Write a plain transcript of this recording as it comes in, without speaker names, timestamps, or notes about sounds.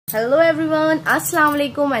Hello everyone, अस्सलाम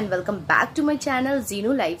वालेकुम and welcome back to my channel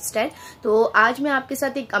zeenu lifestyle. तो आज मैं आपके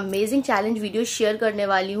साथ एक अमेजिंग चैलेंज वीडियो शेयर करने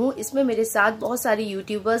वाली हूँ। इसमें मेरे साथ बहुत सारे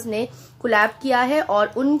यूट्यूबर्स ने कोलैब किया है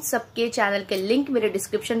और उन सबके चैनल के लिंक मेरे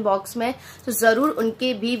डिस्क्रिप्शन बॉक्स में, तो जरूर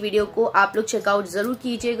उनके भी वीडियो को आप लोग चेकआउट जरूर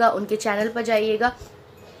कीजिएगा, उनके चैनल पर जाइएगा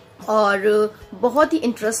और बहुत ही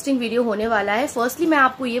इंटरेस्टिंग वीडियो होने वाला है। फर्स्टली मैं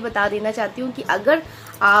आपको ये बता देना चाहती हूँ कि अगर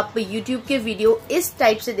आप YouTube के वीडियो इस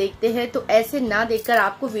टाइप से देखते हैं तो ऐसे ना देखकर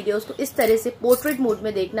आपको वीडियोस को इस तरह से पोर्ट्रेट मोड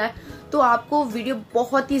में देखना है, तो आपको वीडियो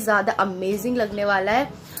बहुत ही ज्यादा अमेजिंग लगने वाला है।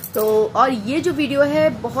 तो और ये जो वीडियो है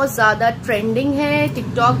बहुत ज्यादा ट्रेंडिंग है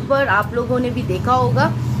टिकटॉक पर, आप लोगों ने भी देखा होगा।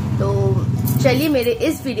 तो चलिए मेरे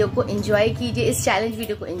इस वीडियो को एंजॉय कीजिए, इस चैलेंज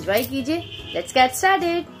वीडियो को एंजॉय कीजिए। Let's get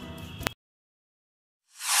started.